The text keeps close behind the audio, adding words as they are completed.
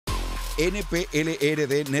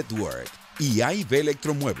NPLRD Network y AIB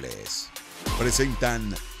Electromuebles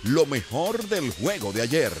presentan lo mejor del juego de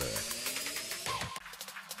ayer.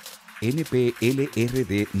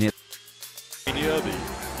 NPLRD Network. The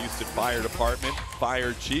Houston Fire Department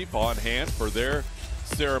Fire Chief on hand for their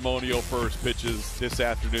ceremonial first pitches this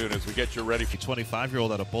afternoon as we get you ready.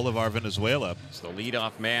 25-year-old out of Bolivar, Venezuela. So the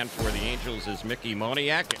leadoff man for the Angels is Mickey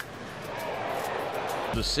Moniak.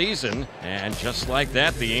 The season, and just like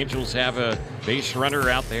that, the Angels have a base runner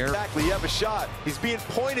out there. Exactly, you have a shot. He's being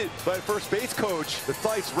pointed by the first base coach. The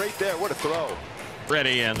fight's right there. What a throw.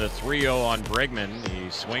 Ready, and the 3-0 on Bregman. He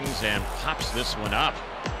swings and pops this one up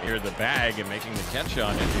near the bag and making the catch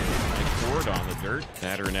on it. Forward on the dirt.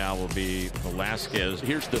 Batter now will be Velasquez.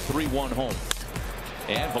 Here's the 3-1 home.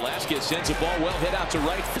 And Velasquez sends a ball well hit out to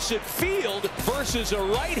right field versus a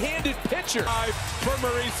right-handed pitcher. For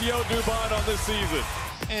Mauricio Dubon on this season.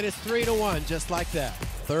 And it's 3-1, just like that.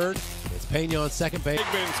 Third, it's Pena on second base.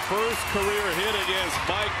 Bregman's first career hit against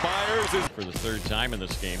Mike Myers is For the third time in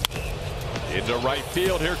this game. into right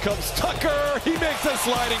field. Here comes Tucker. He makes a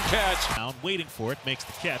sliding catch. Down, waiting for it, makes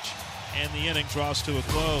the catch, and the inning draws to a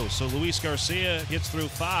close. So Luis Garcia hits through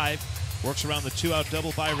 5, works around the 2-out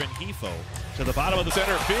double by Rengifo to the bottom of the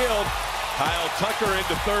Center field. Kyle Tucker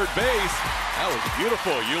into third base. That was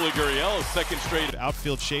beautiful. Yuli Gurriel, second straight.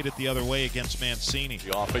 outfield shaded the other way against Mancini.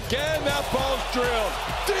 Off again. That ball's drilled.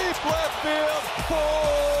 Deep left field.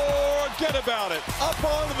 Forget about it. Up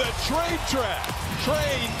onto the train track.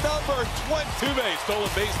 Train number 22 base. Stolen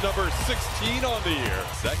base number 16 on the year.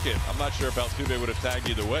 Second. I'm not sure if Altuve would have tagged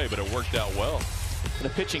either way, but it worked out well. And a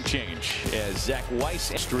pitching change as Zach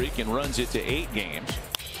Weiss streak and runs it to 8 games.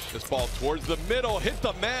 This ball towards the middle, hit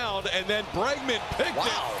the mound, and then Bregman picked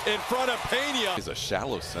it in front of Pena. He's a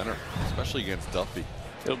shallow center, especially against Duffy.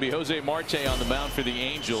 It'll be Jose Marte on the mound for the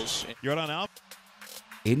Angels. You're on out.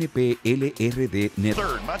 NPLRD Network.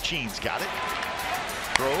 Third, Machin's got it.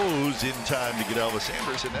 Throws in time to get Elvis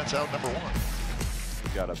Andrus, and that's out number 1.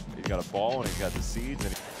 He got a ball, and he got the seeds.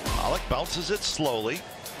 And Pollock bounces it slowly.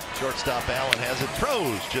 Shortstop Allen has it.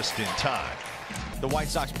 Throws just in time. The White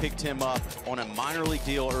Sox picked him up on a minor league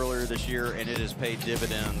deal earlier this year, and it has paid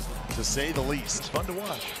dividends, To say the least. It's fun to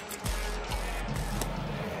watch.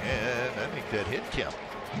 And I think that hit Kemp.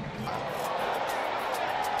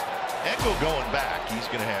 Engel going back. He's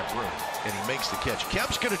going to have room. And he makes the catch.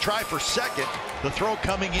 Kemp's going to try for second. The throw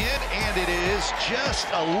coming in, and it is just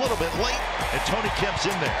a little bit late. And Tony Kemp's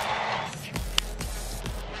in there.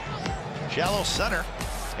 Shallow center.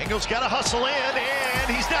 Engel's got to hustle in, and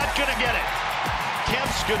he's not going to get it.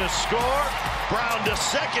 Kemp's going to score. Brown to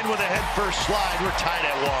second with a head-first slide. We're tied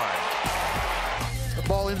at 1. The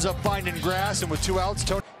ball ends up finding grass, and with 2 outs,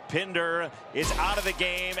 Tony Pinder is out of the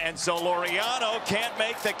game, and so Laureano can't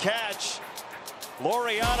make the catch.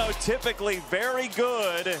 Laureano, typically very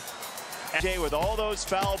good. Jay, with all those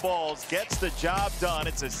foul balls, gets the job done.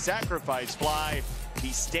 It's a sacrifice fly.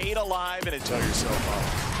 He stayed alive, and tell yourself,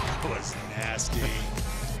 that was nasty.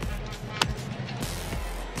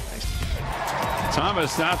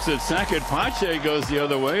 Thomas stops at second. Pache goes the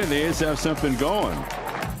other way, and the A's have something going.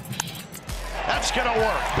 That's going to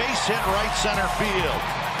work. Base hit right center field.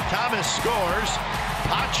 Thomas scores.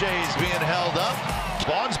 Pache's being held up.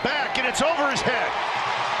 Vaughn's back, and it's over his head.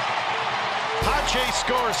 Pache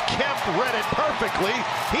scores. Kemp read it perfectly.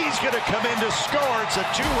 He's going to come in to score. It's a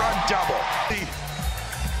 2-run double. The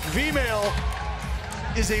V-mail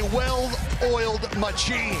is a well-oiled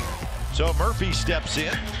machine. So Murphy steps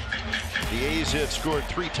in. The A's have scored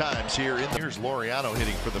 3 times here. Here's Laureano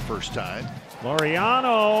hitting for the first time.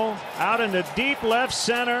 Laureano out into deep left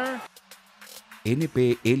center.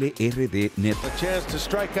 NPLRD Network. A chance to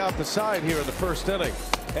strike out the side here in the first inning.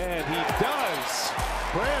 And he does.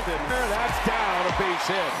 Brandon, that's down, a base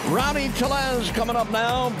hit. Rowdy Tellez coming up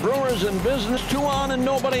now. Brewers in business, 2 on and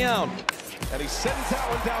nobody out. And he sends that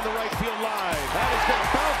one down the right field line. That is going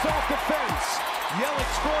to bounce off the fence.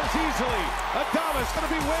 Yelich scores easily. Adames going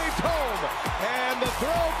to be waved home. And the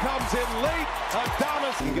throw comes in late.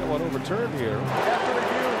 Adames can get one overturned here. After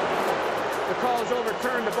review, the call is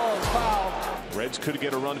overturned. The ball is fouled. Reds could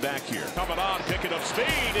get a run back here. Coming on, picking up speed.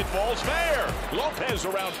 It falls fair. Lopez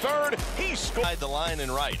around third. He scored The line and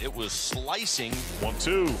right. It was slicing.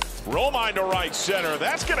 1-2. Romine to right center.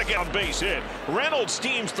 That's going to get on base hit. Reynolds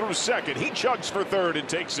steams through second. He chugs for third and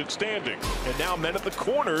takes it standing. And now men at the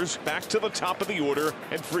corners back to the top of the order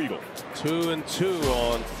and Friedel. 2-2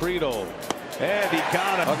 on Friedel. And he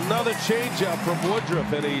got another changeup from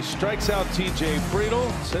Woodruff, and he strikes out T.J. Friedel.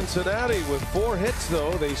 Cincinnati with 4 hits,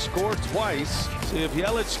 though. They scored twice. See if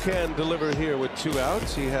Yelich can deliver here with 2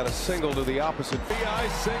 outs. He had a single to the opposite. PI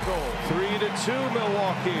single. 3-2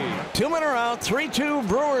 Milwaukee. 2 men are out. 3-2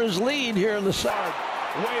 Brewers lead here in the side.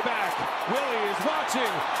 Way back. Willie is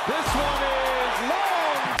watching. This one is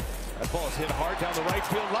long. That ball is hit hard down the right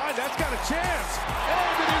field line. That's got a chance.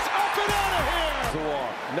 And it is up and out of here. The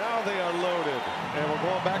walk. Now they are loaded. And we're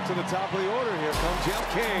going back to the top of the order. Here comes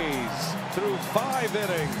K's through 5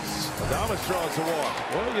 innings. Adames draws the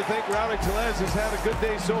walk. Well, you think Rowdy Tellez has had a good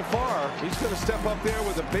day so far. He's going to step up there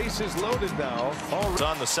with the bases loaded now. It's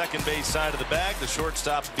on the second base side of the bag. The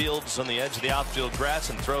shortstop fields on the edge of the outfield grass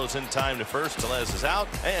and throws in time to first. Tellez is out.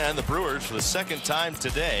 And the Brewers, for the second time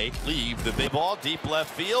today, leave the big ball deep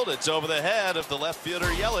left field. It's over the head of the left fielder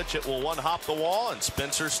Yelich. It will one-hop the wall, and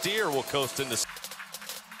Spencer Steer will coast into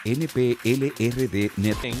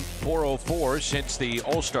NPLRDNETWORKOF. 404 since the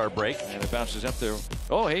All-Star break. And it bounces up there.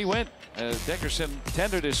 Oh, he went. Dickerson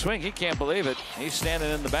tendered his swing. He can't believe it. He's standing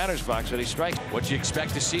in the batter's box, but he strikes. What you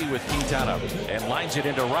expect to see with Quintana, and lines it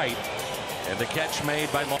into right. And the catch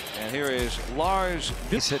made by and here is Lars.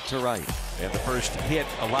 This hit to right. And the first hit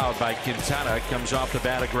allowed by Quintana comes off the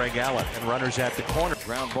bat of Greg Allen. And runners at the corner.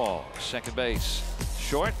 Ground ball. Second base.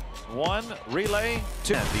 Short. 1. Relay.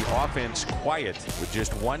 2. And the offense quiet with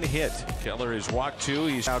just 1 hit. Keller is walked 2.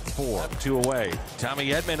 He's out 4. 2 away. Tommy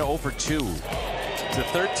Edman 0 for 2. It's a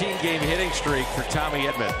 13-game hitting streak for Tommy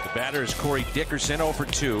Edman. The batter is Corey Dickerson 0 for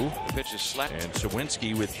 2. Pitch is slapped. And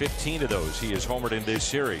Sawinski with 15 of those. He is homered in this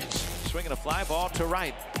series. Swinging a fly ball to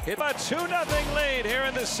right. Hit a 2-0 lead here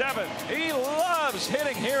in the 7th. He loves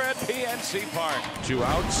hitting here at PNC Park. 2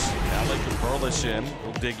 outs. Alec Burleson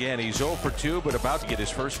will dig in. He's 0 for 2, but about to get his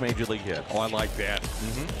first major league hit. Oh, I like that.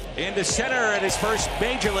 Into center at his first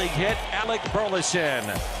major league hit, Alec Burleson.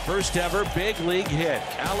 First ever big league hit,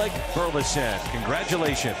 Alec Burleson.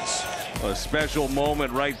 Congratulations. A special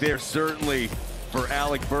moment right there, certainly for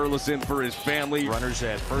Alec Burleson, for his family. Runners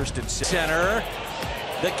at first and center.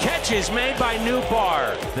 The catch is made by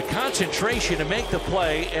Newbar. The concentration to make the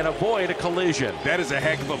play and avoid a collision. That is a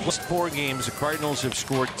heck of a play. 4 games, the Cardinals have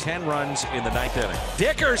scored 10 runs in the 9th inning.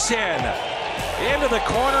 Dickerson into the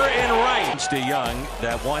corner and right. To Young,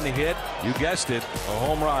 that 1 hit, you guessed it, a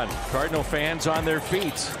home run. Cardinal fans on their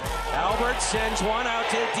feet. Albert sends 1 out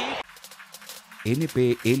to deep.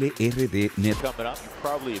 NPLRDNET. Coming up,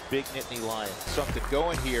 probably a big Nittany Lion. Something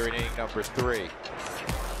going here in inning number 3.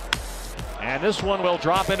 And this one will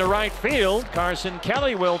drop into right field. Carson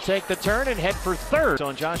Kelly will take the turn and head for third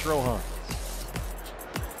on Josh Rojas.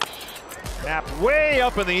 Snap way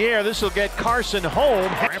up in the air. This will get Carson home.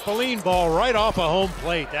 Trampoline ball right off a home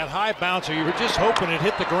plate. That high bouncer, you were just hoping it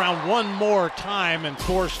hit the ground one more time and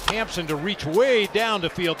forced Hampson to reach way down to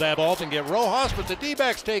field that ball and get Rojas, but the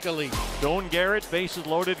D-backs take a lead. Doan Garrett, bases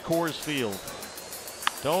loaded, Coors Field.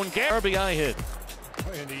 Doan Garrett, RBI hit.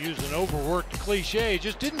 And to use an overworked cliche,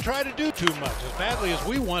 just didn't try to do too much. As badly as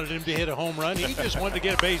we wanted him to hit a home run, he just wanted to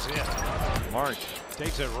get a base hit. Mark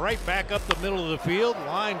takes it right back up the middle of the field.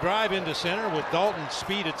 Line drive into center with Dalton's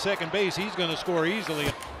speed at second base. He's going to score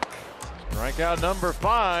easily. Strikeout number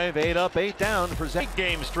 5, 8 up, 8 down for Zach.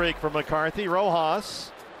 Game streak for McCarthy.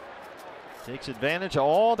 Rojas takes advantage of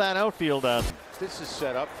all that outfield out. This is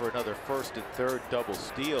set up for another first and third double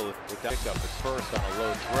steal with that pick up at first on a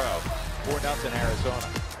low throw. 4-0 Arizona.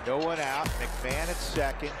 No one out. McMahon at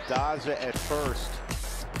second. Daza at first.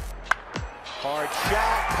 Hard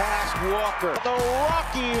shot past Walker. The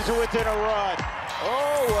Rockies are within a run.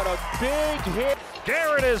 Oh, what a big hit.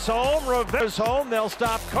 Garrett is home. Rivera's home. They'll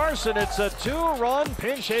stop Carson. It's a 2-run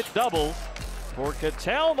pinch hit double for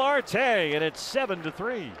Ketel Marte, and it's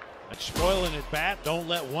 7-3. Spoiling at bat. Don't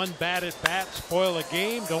let one bad at bat spoil a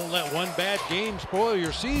game. Don't let one bad game spoil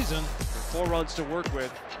your season. 4 runs to work with.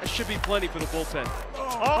 That should be plenty for the bullpen.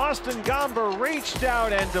 Austin Gomber reached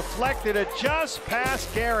out and deflected it just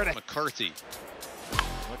past Garrett. McCarthy.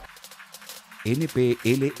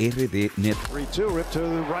 NPLRDNET. 3-2, rip to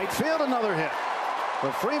the right field, another hit.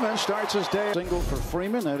 But Freeman starts his day. Single for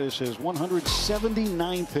Freeman. That is his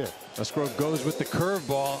 179th hit. Musgrove goes with the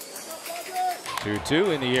curveball.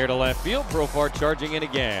 2-2 in the air to left field. Profar charging in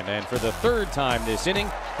again, and for the 3rd time this inning,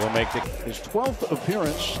 will make his 12th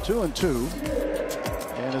appearance, 2-2,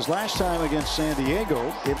 and his last time against San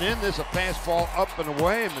Diego. There's a fastball up and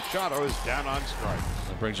away, and Machado is down on strike.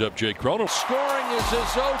 That brings up Jake Cronin. Scoring is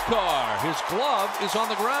Azokar. His glove is on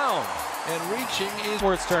the ground, and reaching is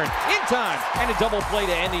for its turn in time, and a double play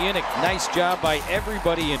to end the inning. Nice job by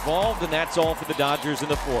everybody involved, and that's all for the Dodgers in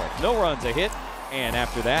the 4th. No runs, a hit, And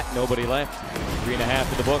after that, nobody left.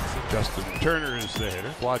 3.5 in the books. Justin Turner is the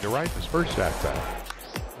hitter. Fly to right this first at-bat.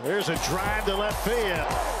 There's a drive to left field.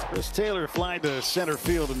 Chris Taylor flying to center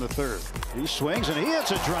field in the third. He swings and he hits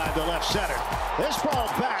a drive to left center. This ball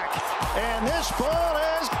back, and this ball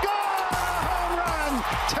is gone! Home run!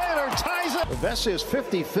 Taylor ties it. Vesia's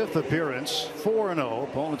 55th appearance, 4-0.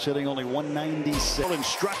 Opponent's hitting only 196 and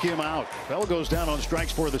struck him out. Bell goes down on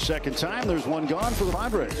strikes for the second time. There's one gone for the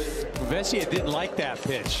Padres. Vesia didn't like that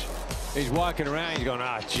pitch. He's walking around, he's going,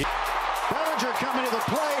 gee. Bellinger coming to the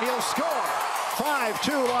plate, he'll score.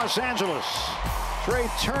 5-2 Los Angeles. Trey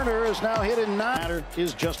Turner is now hit in 9.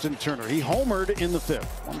 Is Justin Turner. He homered in the 5th.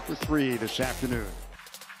 1 for 3 this afternoon.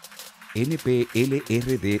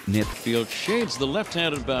 NPLRDNETWORKOF field shades the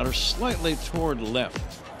left-handed batter slightly toward left.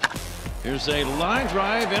 Here's a line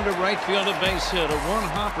drive into right field, a base hit, a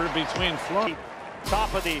one-hopper between Florida.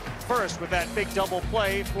 Top of the first with that big double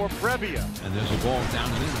play for Brevia. And there's a ball down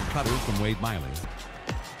and in a cutter from Wade Miley.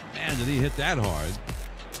 Man, did he hit that hard.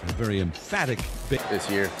 A very emphatic bit. This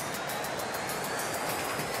year,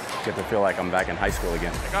 get to feel like I'm back in high school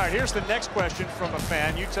again. All right, here's the next question from a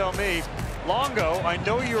fan. You tell me. Longo, I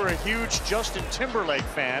know you're a huge Justin Timberlake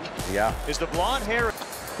fan. Yeah. Is the blonde hair?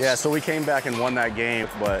 Yeah, so we came back and won that game,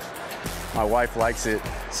 but my wife likes it,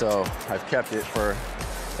 so I've kept it for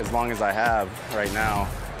as long as I have right now.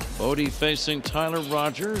 Bodie facing Tyler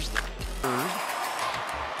Rogers.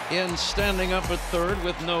 In standing up at third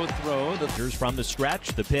with no throw. Here's from the stretch.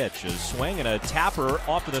 The pitch, a swing and a tapper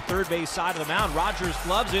off to the third base side of the mound. Rogers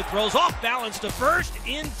gloves it, throws off balance to first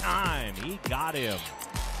in time. He got him.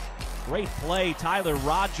 Great play, Tyler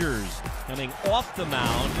Rogers coming off the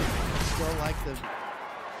mound. Still like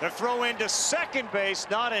the throw into second base,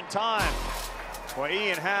 not in time. Well,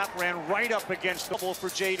 Ian Happ ran right up against double for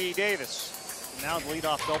J.D. Davis. Now the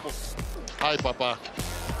leadoff double. Hi, Papa.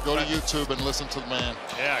 Go to YouTube and listen to the man.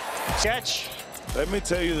 Yeah. Catch. Let me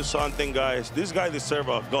tell you something, guys. This guy deserves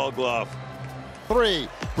a gold glove. 3.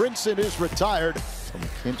 Brinson is retired.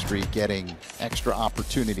 McKinstry getting extra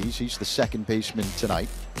opportunities. He's the second baseman tonight.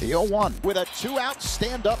 The 0-1 with a 2-out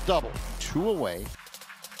stand-up double. 2 away.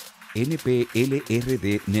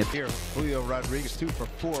 NPLRDNET. Here, Julio Rodriguez 2 for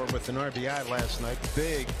 4 with an RBI last night.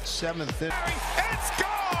 Big 7th inning. It's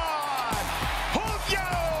gone! Julio!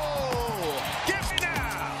 Give me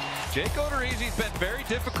now! Jake Odorizzi's been very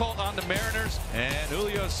difficult on the Mariners, and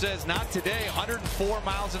Julio says not today. 104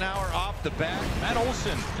 miles an hour off the bat. Matt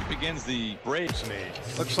Olson begins the Braves.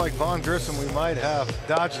 Looks like Vaughn Grissom, we might have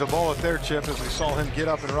dodged the bullet there, Chip, as we saw him get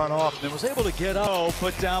up and run off. And was able to get up.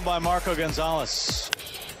 Put down by Marco Gonzalez.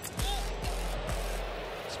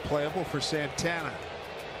 It's playable for Santana.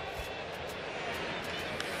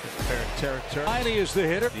 Territory. Miley is the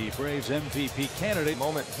hitter. The Braves MVP candidate.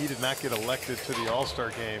 Moment he did not get elected to the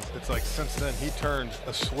All-Star game. It's like since then he turned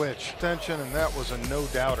a switch. Attention, and that was a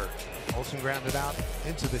no-doubter. Olsen grounded out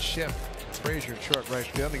into the ship. Frazier short right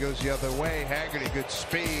field. He goes the other way. Haggerty, good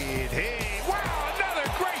speed. Wow, another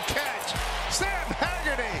great catch. Sam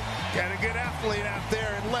Haggerty got a good athlete out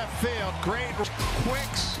there in left field. Great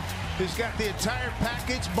Quicks. He's got the entire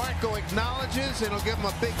package. Marco acknowledges, and he'll give him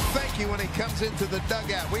a big thank you when he comes into the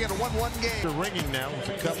dugout. We got a 1-1 game. They're ringing now with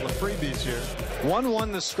a couple of freebies here.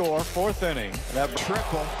 1-1 the score, 4th inning. That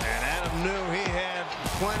triple, and Adam knew he had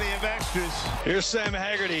plenty of extras. Here's Sam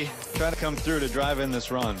Haggerty trying to come through to drive in this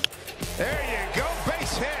run. There you go,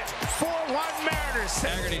 base hit. 4-1 Mariners.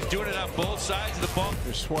 Haggerty's doing it on both sides of the bump.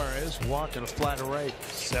 There's Suarez walking a flat right.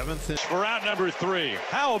 7th. For out number 3.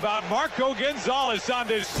 How about Marco Gonzalez on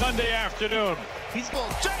this Sunday afternoon? He's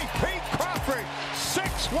J.P. Crawford.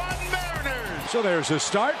 6-1 Mariners. So there's a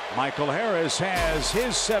start. Michael Harris has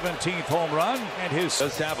his 17th home run and his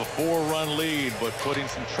Does have a 4-run lead, but putting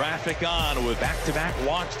some traffic on with back-to-back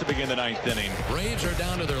walks to begin the 9th inning. Braves are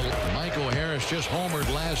down to their Michael Harris just homered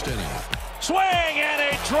last inning. swing and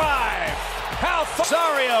a drive.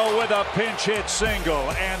 Alfasario with a pinch hit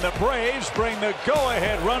single, and the Braves bring the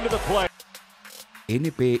go-ahead run to the plate.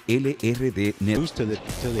 NPLRDNET. Boost to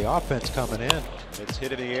the offense coming in. It's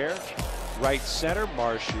hit in the air. Right center.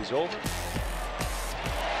 Marsh is over.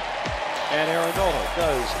 And Aaron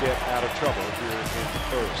does get out of trouble here in the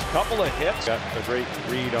first. Couple of hits. Got a great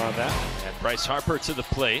read on that. And Bryce Harper to the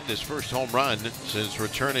plate. His first home run since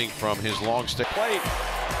returning from his long stick. Plate.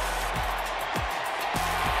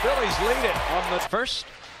 Phillies lead it on the first.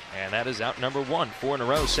 And that is out number one. 4 in a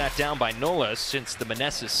row sat down by Nola since the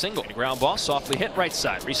Meneses single. Ground ball softly hit right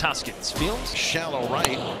side. Reese Hoskins fields. Shallow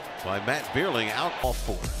right by Matt Beerling out all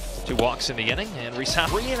 4. 2 walks in the inning, and Reese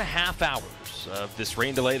Hoskins 3.5 hours of this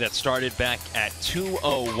rain delay that started back at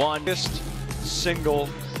 2:01. Single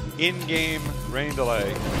in-game rain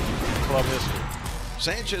delay club history.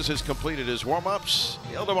 Sanchez has completed his warm-ups.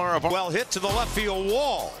 Well hit to the left field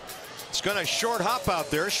wall. It's going to short hop out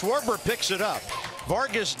there. Schwarber picks it up.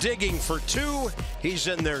 Vargas digging for 2. He's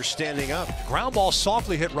in there standing up. Ground ball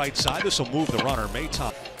softly hit right side. This will move the runner.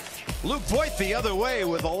 Maytop. Luke Voigt the other way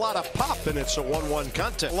with a lot of pop, and it's a 1-1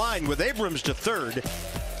 contest. Line with Abrams to third.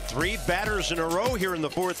 3 batters in a row here in the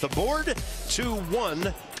 4th aboard.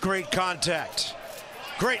 2-1. Great contact.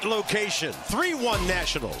 Great location. 3-1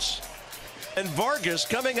 Nationals. And Vargas,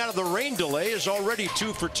 coming out of the rain delay, is already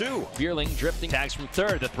 2 for 2. Bierling drifting, tags from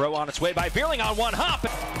third. The throw on its way by Bierling on one hop.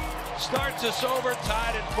 Starts us over,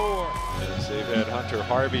 tied at 4. As they've had Hunter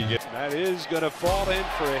Harvey get, that is going to fall in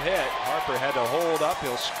for a hit. Harper had to hold up.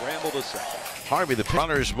 He'll scramble to second. Harvey, the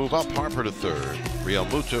runners move up. Harper to third. Real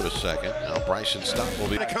Muto to second. Now Bryson Stott will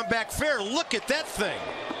be. Going to come back fair. Look at that thing.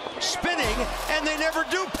 Spinning, and they never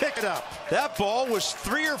do pick it up. That ball was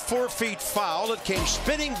 3 or 4 feet foul. It came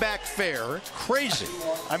spinning back fair. Crazy.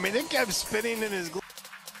 I mean, it kept spinning in his.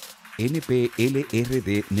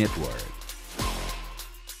 NPLRD Network.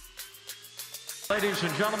 Ladies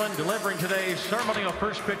and gentlemen, delivering today's ceremony of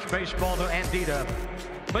first pitch baseball to Andita.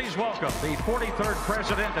 Please welcome the 43rd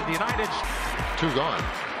President of the United States. 2 gone.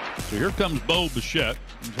 So here comes Bo Bichette,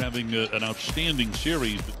 who's having an outstanding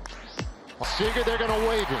series. Seager, they're going to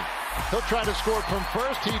wave him. He'll try to score from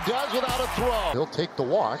first. He does without a throw. He'll take the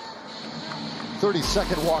walk.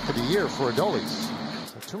 32nd walk of the year for Adolis.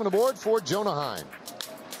 2 on the board for Jonah Heim.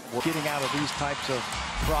 We're getting out of these types of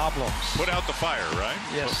problems. Put out the fire, right?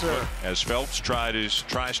 Yes, sir. As Phelps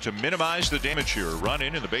tries to minimize the damage here. Run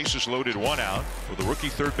in and the bases loaded, 1 out with the rookie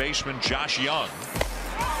third baseman Josh Young.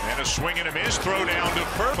 And a swing and a miss, throw down to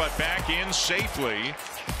first, but back in safely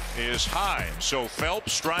is Heim. So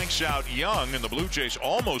Phelps strikes out Young, and the Blue Jays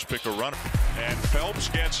almost pick a run. And Phelps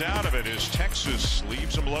gets out of it as Texas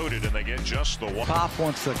leaves them loaded, and they get just the 1. Pop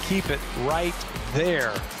wants to keep it right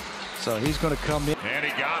there. So he's going to come in. And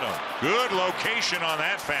he got him. Good location on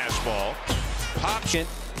that fastball. Pops in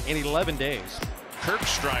 11 days. Kirk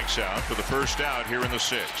strikes out for the first out here in the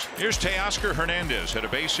 6th. Here's Teoscar Hernandez. Had a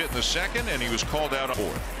base hit in the 2nd, and he was called out on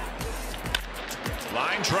 4th.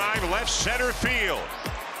 Line drive left center field.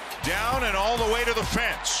 Down and all the way to the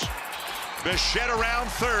fence. Bichette around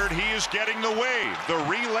third. He is getting the wave. The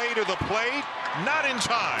relay to the plate. Not in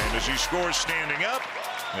time as he scores standing up.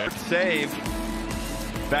 Save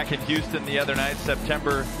back in Houston the other night,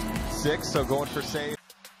 September 6th. So going for save.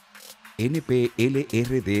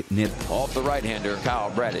 NPLRD Network. Off the right-hander,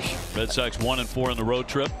 Kyle Bradish. Red Sox 1-4 on the road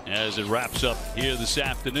trip as it wraps up here this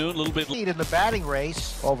afternoon. A little bit lead in the batting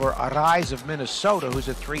race over Arise of Minnesota, who's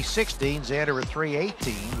at 316. Xander at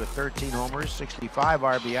 318 with 13 homers, 65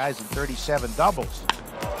 RBIs, and 37 doubles.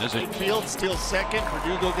 Field steals second.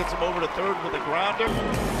 Verdugo gets him over to third with a grounder.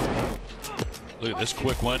 Look at this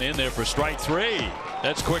quick one in there for strike 3.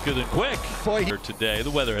 That's quicker than quick. Boy, here today, the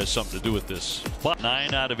weather has something to do with this.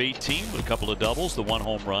 9 out of 18 with a couple of doubles, the 1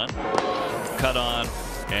 home run. Cut on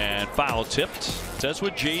and foul tipped. That's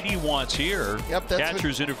what JD wants here. Yep, that's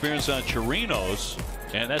catcher's interference on Chirinos,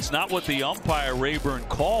 and that's not what the umpire Rayburn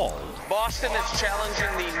called. Boston is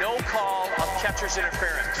challenging the no call of catcher's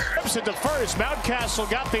interference. At the first, Mountcastle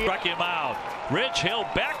got the. Struck him out. Rich Hill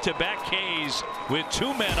back-to-back Ks with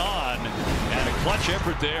 2 men on, and a clutch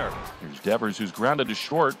effort there. Here's Devers, who's grounded to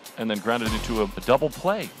short and then grounded into a double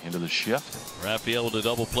play into the shift. Raphael to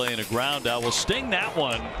double play and a ground out will sting that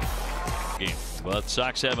one. But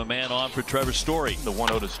Sox have a man on for Trevor Story. The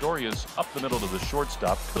 1-0 to Story is up the middle to the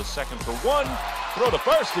shortstop. The second for 1. Throw to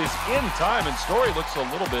first is in time, and Story looks a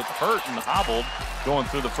little bit hurt and hobbled going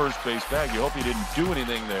through the first base bag. You hope he didn't do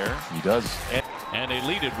anything there. He does. And they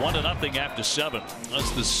lead it 1-0 after 7.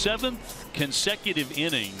 That's the 7th consecutive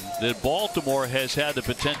inning that Baltimore has had the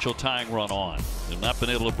potential tying run on. They've not been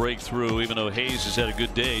able to break through, even though Hayes has had a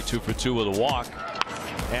good day, 2 for 2 with a walk.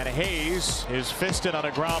 And Hayes is fisted on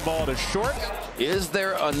a ground ball to short. Is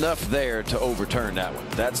there enough there to overturn that one?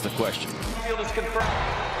 That's the question. Field is confirmed.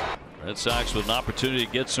 Red Sox with an opportunity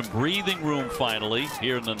to get some breathing room finally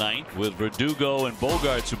here in the 9th with Verdugo and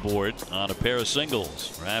Bogarts aboard on a pair of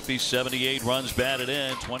singles. Raffy 78 runs batted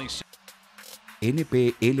in, 26.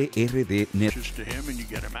 NPLRD Network. Just to him and you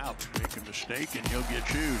get him out. Make a mistake and he'll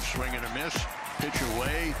get you. Swing and a miss. Pitch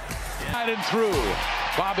away. Right and through.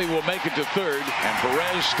 Bobby will make it to third, and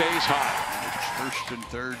Perez stays high. And it's first and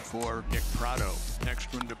third for Nick Prado.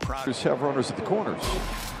 Next one to Prado. There's have runners at the corners.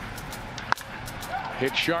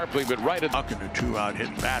 Hit sharply, but right at. And a 2-out hit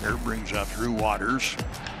batter brings up Drew Waters.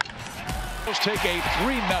 Let's take a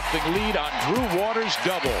 3-0 lead on Drew Waters'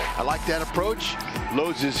 double. I like that approach.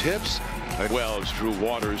 Loads his hips. Well, it's Drew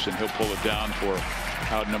Waters, and he'll pull it down for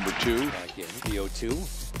out number 2. Again, the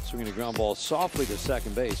 0-2. Swinging a ground ball softly to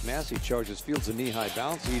second base. Massey charges, fields a knee-high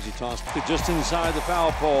bounce. Easy toss just inside the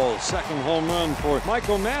foul pole. Second home run for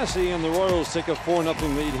Michael Massey, and the Royals take a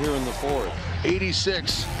 4-0 lead here in the fourth.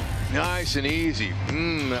 86. Nice and easy.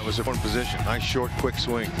 That was a fun position. Nice short, quick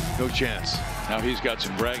swing. No chance. Now he's got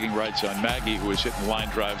some bragging rights on Maggie, who is hitting line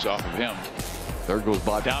drives off of him. Third goes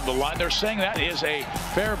by down the line. They're saying that is a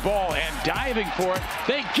fair ball, and diving for it.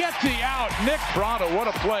 They get the out. Nick Prado, what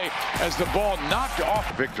a play as the ball knocked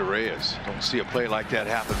off. Victor Reyes. Don't see a play like that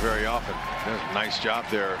happen very often. Nice job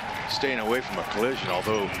there staying away from a collision,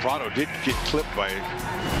 although Prado did get clipped by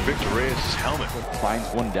Victor Reyes' helmet. Finds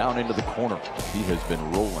one down into the corner. He has been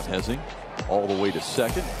rolling, has he? All the way to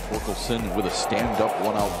second. Torkelson with a stand-up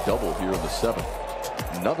one-out double here in the seventh.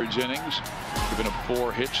 Another innings. Given up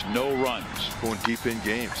 4 hits, no runs. Going deep in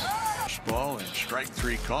games. Ball and strike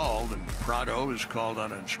 3 called, and Prado is called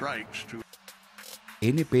on strikes.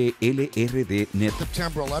 NPLRDNetwork.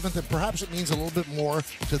 September 11th, and perhaps it means a little bit more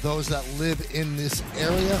to those that live in this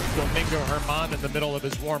area. Domingo Germán in the middle of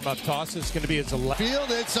his warm-up toss is going to be his 11th. Field,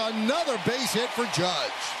 it's another base hit for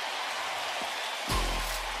Judge.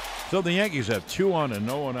 So the Yankees have 2 on and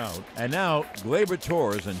no one out. And now Gleyber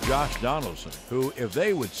Torres and Josh Donaldson, who, if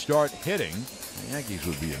they would start hitting, the Yankees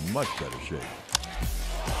would be in much better shape.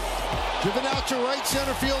 Driven out to right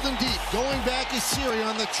center field and deep. Going back is Siri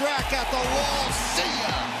on the track at the wall. See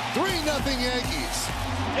ya! 3-0 Yankees.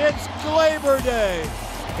 It's Gleyber Day.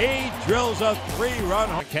 He drills a 3-run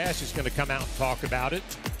home. Cash is going to come out and talk about it.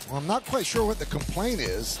 Well, I'm not quite sure what the complaint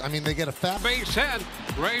is. I mean, they get a fat base hit.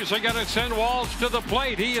 Rays are going to send Walls to the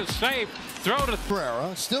plate. He is safe. Throw to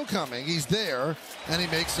Pereira, still coming. He's there, and he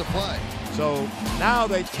makes the play. So now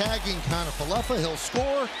they tagging kind of Falefa. He'll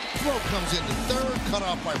score. Throw comes into third, cut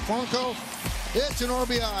off by Franco. It's an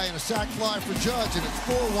RBI and a sac fly for Judge, and it's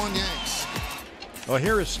 4-1 Yanks. Well,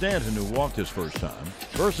 here is Stanton, who walked his first time.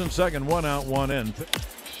 First and second, 1 out, 1 in.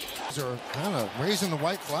 They're kind of raising the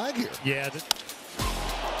white flag here. Yeah.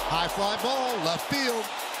 High fly ball, left field.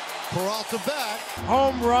 Peralta back.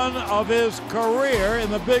 Home run of his career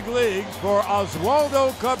in the big leagues for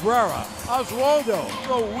Oswaldo Cabrera. Oswaldo,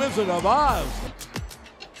 the Wizard of Oz.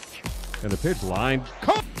 And the pitch line.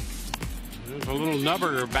 There's a little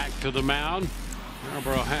nubber back to the mound.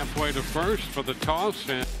 Scarborough halfway to first for the toss.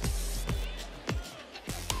 And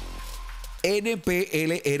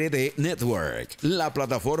NPLRD Network, la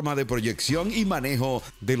plataforma de proyección y manejo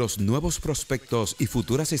de los nuevos prospectos y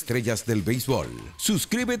futuras estrellas del béisbol.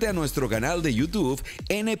 Suscríbete a nuestro canal de YouTube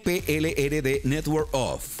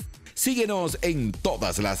NPLRDNetWORKOF. Síguenos en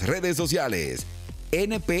todas las redes sociales.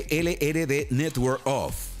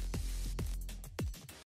 NPLRDNetwokOf.